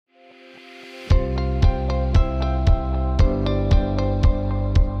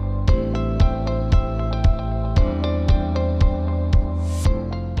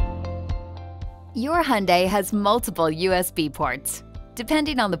Your Hyundai has multiple USB ports.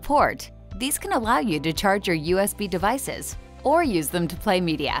 Depending on the port, these can allow you to charge your USB devices or use them to play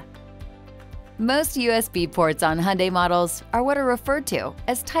media. Most USB ports on Hyundai models are what are referred to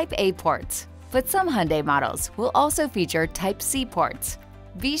as Type A ports, but some Hyundai models will also feature Type C ports.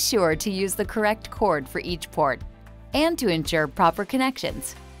 Be sure to use the correct cord for each port. And to ensure proper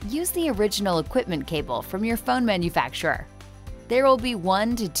connections, use the original equipment cable from your phone manufacturer. There will be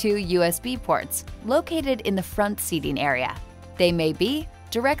 1 to 2 USB ports located in the front seating area. They may be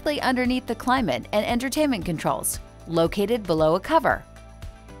directly underneath the climate and entertainment controls, located below a cover,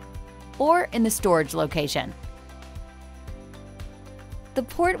 or in the storage location. The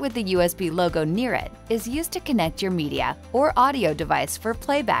port with the USB logo near it is used to connect your media or audio device for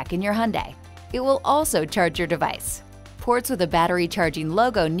playback in your Hyundai. It will also charge your device. Ports with a battery charging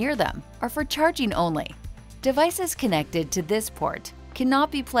logo near them are for charging only. Devices connected to this port cannot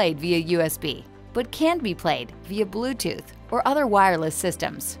be played via USB, but can be played via Bluetooth or other wireless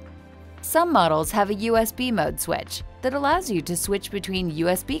systems. Some models have a USB mode switch that allows you to switch between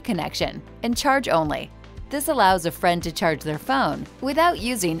USB connection and charge only. This allows a friend to charge their phone without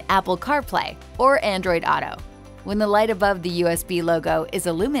using Apple CarPlay or Android Auto. When the light above the USB logo is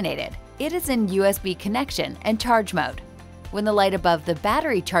illuminated, it is in USB connection and charge mode. When the light above the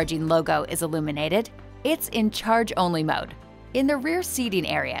battery charging logo is illuminated, it's in charge-only mode. In the rear seating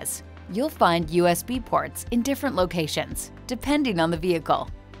areas, you'll find USB ports in different locations, depending on the vehicle.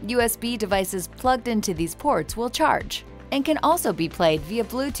 USB devices plugged into these ports will charge and can also be played via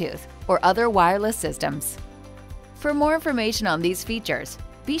Bluetooth or other wireless systems. For more information on these features,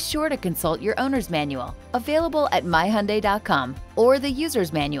 be sure to consult your owner's manual, available at myhyundai.com, or the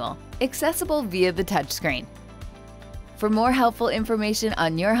user's manual, accessible via the touchscreen. For more helpful information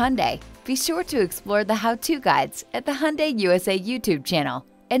on your Hyundai, be sure to explore the how-to guides at the Hyundai USA YouTube channel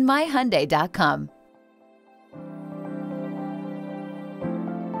and myhyundai.com.